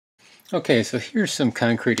Okay, so here's some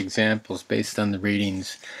concrete examples based on the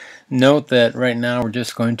readings. Note that right now we're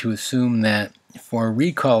just going to assume that for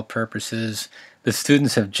recall purposes, the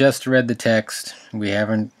students have just read the text. We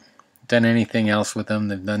haven't done anything else with them.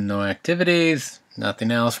 They've done no activities,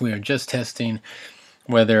 nothing else. We are just testing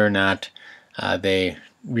whether or not they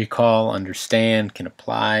recall, understand, can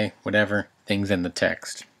apply, whatever, things in the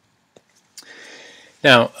text.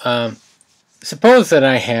 Now, suppose that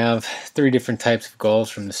I have 3 different types of goals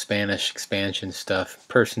from the Spanish expansion stuff: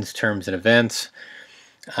 persons, terms, and events.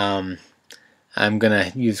 I'm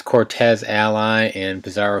going to use Cortez ally and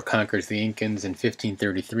Pizarro conquers the Incans in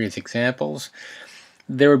 1533 as examples.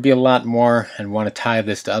 There would be a lot more, and want to tie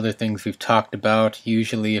this to other things we've talked about.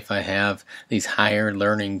 Usually if I have these higher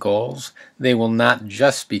learning goals, they will not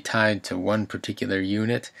just be tied to one particular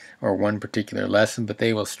unit or one particular lesson, but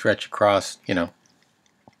they will stretch across, the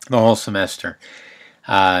whole semester.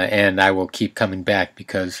 And I will keep coming back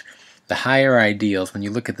because the higher ideals, when you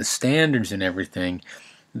look at the standards and everything,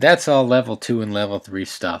 that's all level 2 and level 3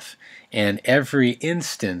 stuff. And every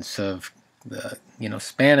instance of the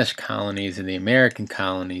Spanish colonies and the American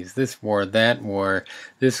colonies, this war, that war,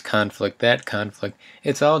 this conflict, that conflict,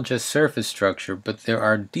 it's all just surface structure, but there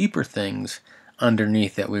are deeper things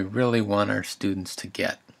underneath that we really want our students to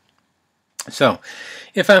get. So,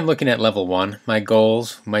 if I'm looking at level 1, my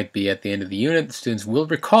goals might be at the end of the unit, the students will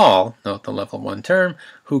recall, note the level 1 term,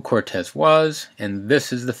 who Cortez was, and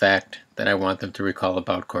this is the fact that I want them to recall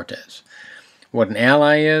about Cortez. What an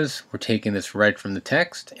ally is, we're taking this right from the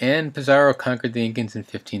text, and Pizarro conquered the Incans in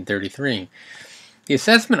 1533. The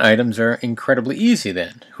assessment items are incredibly easy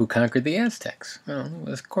then. Who conquered the Aztecs? Well, it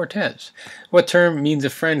was Cortez. What term means a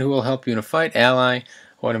friend who will help you in a fight? Ally.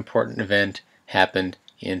 What important event happened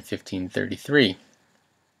in 1533?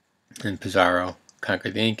 And Pizarro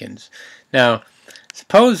conquered the Incans. Now,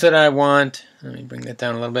 suppose that I want, let me bring that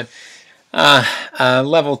down a little bit, a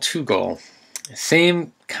level 2 goal.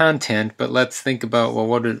 Same content, but let's think about, well,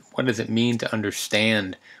 what does it mean to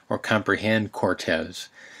understand or comprehend Cortez?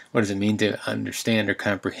 What does it mean to understand or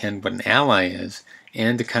comprehend what an ally is,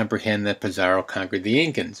 and to comprehend that Pizarro conquered the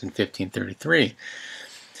Incans in 1533?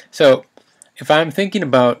 So, if I'm thinking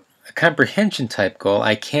about a comprehension type goal,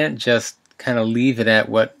 I can't just kind of leave it at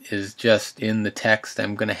what is just in the text.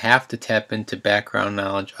 I'm going to have to tap into background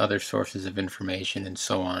knowledge, other sources of information, and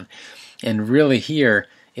so on. And really here,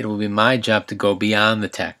 it will be my job to go beyond the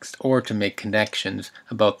text or to make connections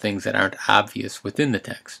about things that aren't obvious within the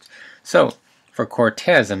text. So, for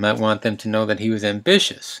Cortez, I might want them to know that he was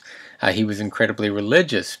ambitious. He was incredibly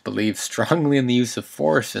religious, believed strongly in the use of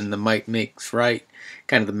force and the might makes right,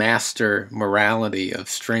 kind of the master morality of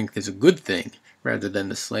strength is a good thing, rather than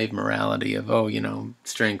the slave morality of,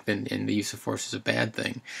 strength and the use of force is a bad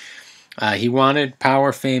thing. He wanted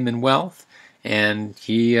power, fame, and wealth, and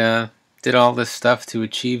he did all this stuff to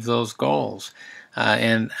achieve those goals.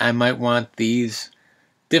 And I might want these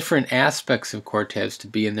different aspects of Cortez to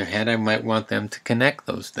be in their head. I might want them to connect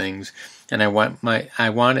those things, and I want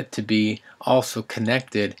it to be also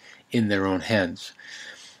connected in their own heads.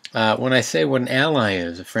 When I say what an ally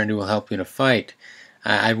is, a friend who will help you in a fight,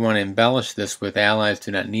 I want to embellish this with allies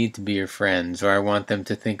do not need to be your friends, or I want them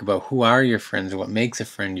to think about who are your friends, what makes a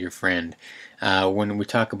friend your friend. When we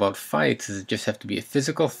talk about fights, does it just have to be a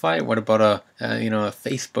physical fight? What about a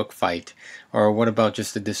Facebook fight? Or what about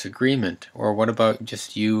just a disagreement? Or what about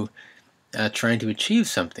just you trying to achieve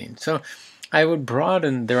something? So I would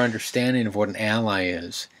broaden their understanding of what an ally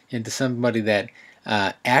is into somebody that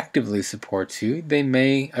actively supports you. They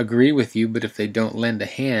may agree with you, but if they don't lend a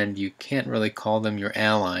hand, you can't really call them your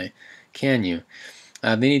ally, can you?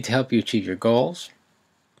 They need to help you achieve your goals,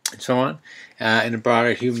 and so on. In a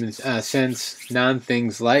broader human sense,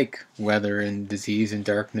 non-things like weather and disease and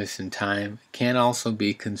darkness and time can also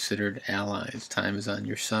be considered allies. Time is on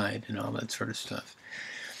your side and all that sort of stuff.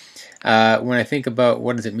 When I think about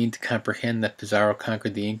what does it mean to comprehend that Pizarro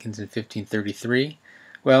conquered the Incans in 1533,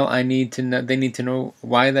 well, they need to know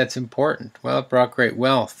why that's important. Well, it brought great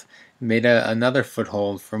wealth, made another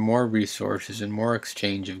foothold for more resources and more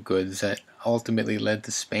exchange of goods that ultimately led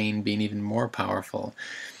to Spain being even more powerful.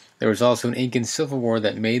 There was also an Incan civil war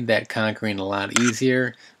that made that conquering a lot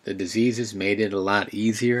easier. The diseases made it a lot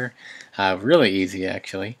easier, really easy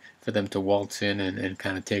actually, for them to waltz in and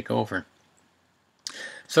kind of take over.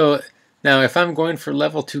 So now if I'm going for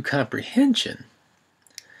level 2 comprehension,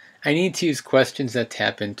 I need to use questions that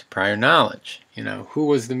tap into prior knowledge. Who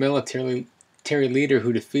was the military leader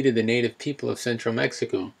who defeated the native people of central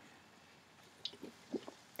Mexico?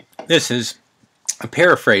 This is a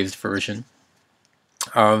paraphrased version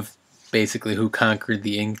of basically who conquered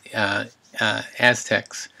the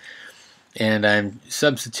Aztecs. and I'm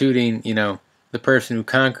substituting, the person who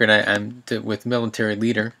conquered. With military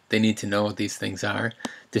leader. They need to know what these things are.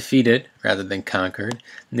 Defeated rather than conquered.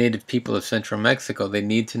 Native people of central Mexico. They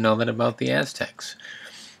need to know that about the Aztecs.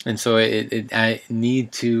 And so I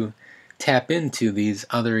need to tap into these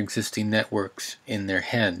other existing networks in their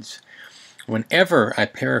heads. Whenever I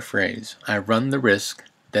paraphrase, I run the risk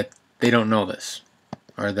that they don't know this,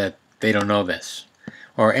 or that they don't know this,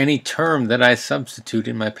 or any term that I substitute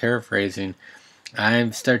in my paraphrasing, I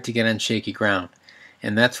start to get on shaky ground.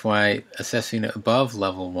 And that's why assessing above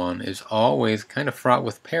level 1 is always kind of fraught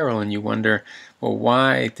with peril, and you wonder, well,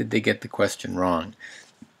 why did they get the question wrong?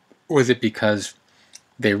 Was it because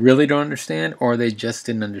they really don't understand, or they just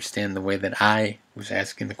didn't understand the way that I was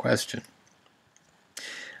asking the question?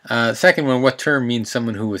 Second one, what term means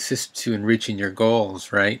someone who assists you in reaching your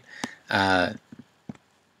goals, right? That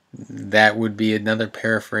would be another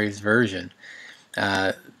paraphrased version.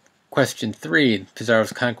 Question 3,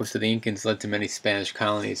 Pizarro's conquest of the Incans led to many Spanish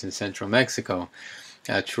colonies in central Mexico.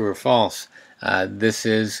 True or false? This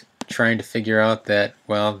is trying to figure out that,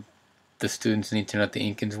 well, the students need to know that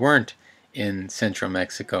the Incans weren't in central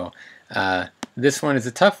Mexico. This one is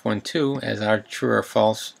a tough one too, as are true or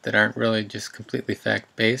false that aren't really just completely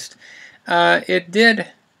fact-based. It did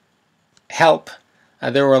help.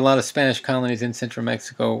 There were a lot of Spanish colonies in central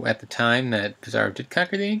Mexico at the time that Pizarro did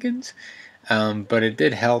conquer the Incans, but it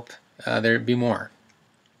did help there be more.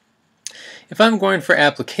 If I'm going for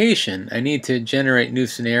application, I need to generate new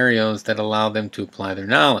scenarios that allow them to apply their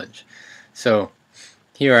knowledge. So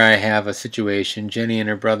here I have a situation. Jenny and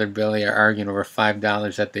her brother Billy are arguing over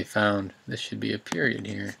 $5 that they found. This should be a period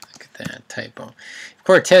here. Look at that typo. If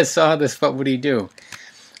Cortez saw this, what would he do?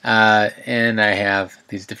 And I have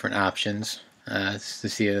these different options to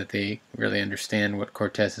see that they really understand what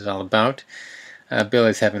Cortez is all about.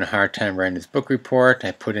 Billy's having a hard time writing his book report.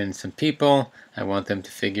 I put in some people. I want them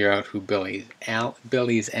to figure out who Billy's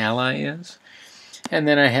ally is. And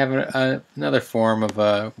then I have another form of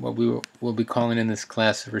what we will be calling in this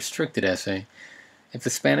class a restricted essay. If the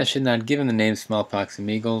Spanish had not given the name smallpox and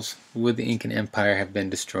measles, would the Incan Empire have been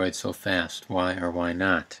destroyed so fast? Why or why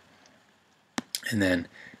not? And then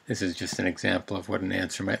this is just an example of what an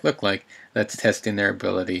answer might look like. That's testing their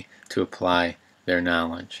ability to apply their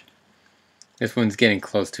knowledge. This one's getting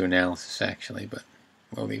close to analysis, actually, but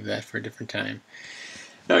we'll leave that for a different time.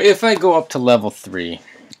 Now, if I go up to level 3,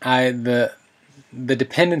 the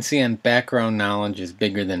dependency on background knowledge is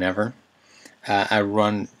bigger than ever. I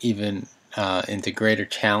run even into greater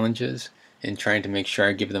challenges in trying to make sure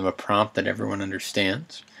I give them a prompt that everyone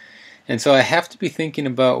understands. And so I have to be thinking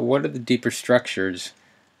about what are the deeper structures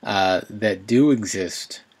that do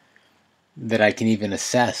exist that I can even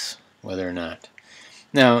assess whether or not.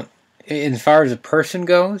 Now, as far as a person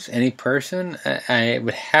goes, any person, I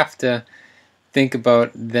would have to think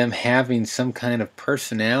about them having some kind of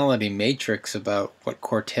personality matrix about what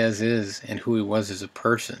Cortez is and who he was as a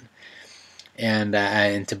person. And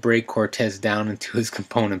to break Cortez down into his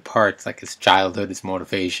component parts, like his childhood, his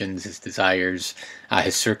motivations, his desires,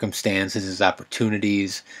 his circumstances, his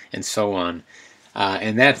opportunities, and so on.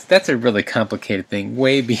 And that's a really complicated thing,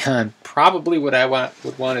 way beyond probably what I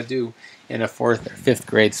would want to do in a 4th or 5th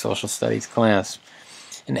grade social studies class.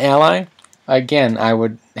 An ally, again, I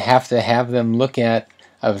would have to have them look at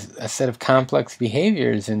a set of complex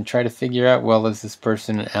behaviors and try to figure out, well, is this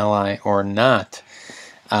person an ally or not?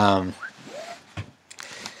 And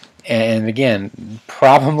again,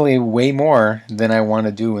 probably way more than I want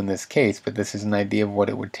to do in this case, but this is an idea of what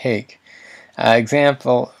it would take.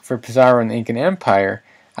 Example, for Pizarro and the Incan Empire,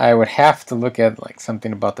 I would have to look at like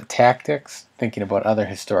something about the tactics, thinking about other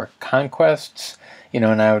historic conquests,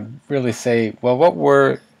 and I would really say, well, what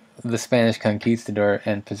were the Spanish conquistador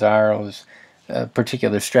and Pizarro's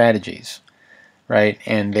particular strategies, right?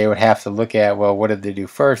 And they would have to look at, well, what did they do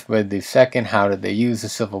first, what did they do second, how did they use the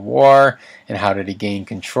Civil War, and how did he gain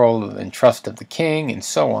control and trust of the king, and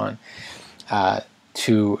so on,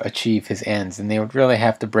 to achieve his ends. And they would really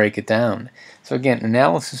have to break it down. So again,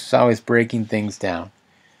 analysis is always breaking things down.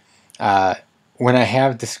 When I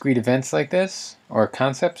have discrete events like this, or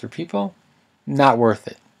concepts or people, not worth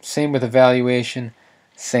it. Same with evaluation,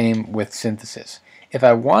 same with synthesis. If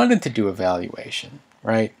I wanted to do evaluation,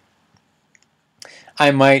 right, I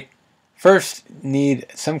might first need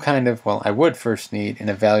some kind of, well, I would first need an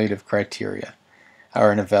evaluative criteria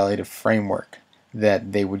or an evaluative framework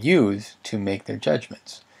that they would use to make their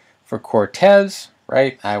judgments. For Cortez,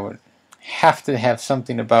 right, I would have to have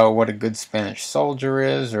something about what a good Spanish soldier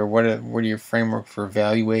is, or what are your framework for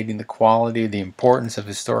evaluating the quality, the importance of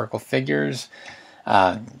historical figures,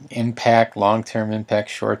 impact, long-term impact,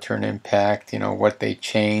 short-term impact, what they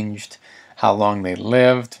changed, how long they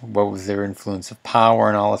lived, what was their influence of power,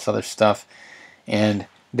 and all this other stuff. And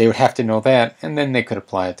they would have to know that, and then they could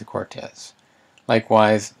apply it to Cortez.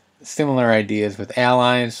 Likewise, similar ideas with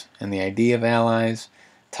allies and the idea of allies.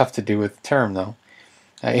 Tough to do with the term, though.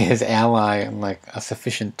 Is ally like a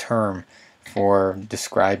sufficient term for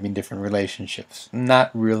describing different relationships? Not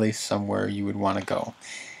really somewhere you would want to go.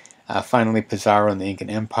 Finally, Pizarro and the Incan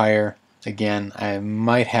Empire. Again, I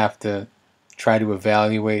might have to try to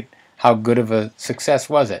evaluate how good of a success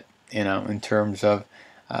was it, in terms of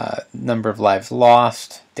number of lives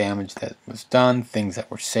lost, damage that was done, things that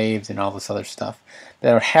were saved, and all this other stuff. But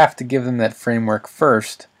I would have to give them that framework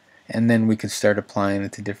first, and then we could start applying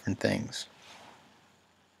it to different things.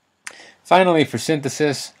 Finally, for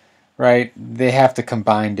synthesis, right, they have to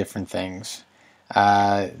combine different things.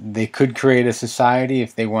 They could create a society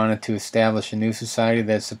if they wanted to establish a new society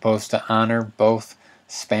that's supposed to honor both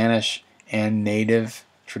Spanish and native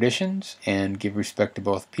traditions and give respect to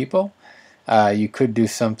both people. You could do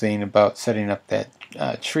something about setting up that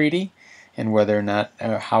treaty and whether or not,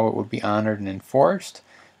 how it would be honored and enforced.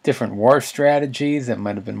 Different war strategies that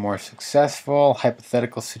might have been more successful,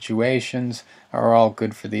 hypothetical situations are all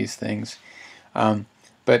good for these things.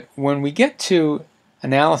 But when we get to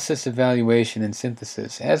analysis, evaluation, and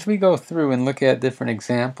synthesis, as we go through and look at different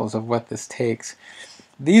examples of what this takes,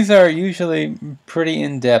 these are usually pretty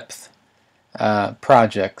in-depth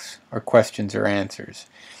projects or questions or answers.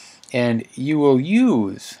 And you will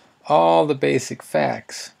use all the basic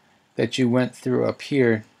facts that you went through up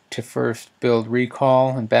here to first build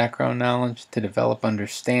recall and background knowledge, to develop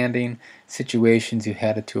understanding, situations you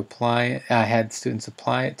had to apply, had students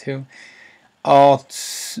apply it to, all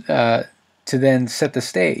to then set the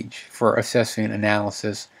stage for assessing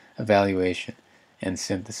analysis, evaluation, and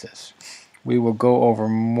synthesis. We will go over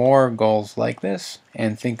more goals like this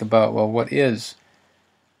and think about, well, what is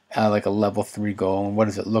like a level 3 goal, and what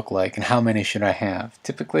does it look like, and how many should I have?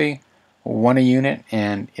 Typically, one a unit,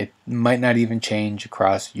 and it might not even change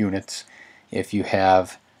across units if you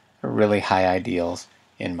have really high ideals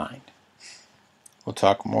in mind. We'll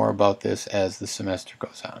talk more about this as the semester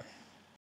goes on.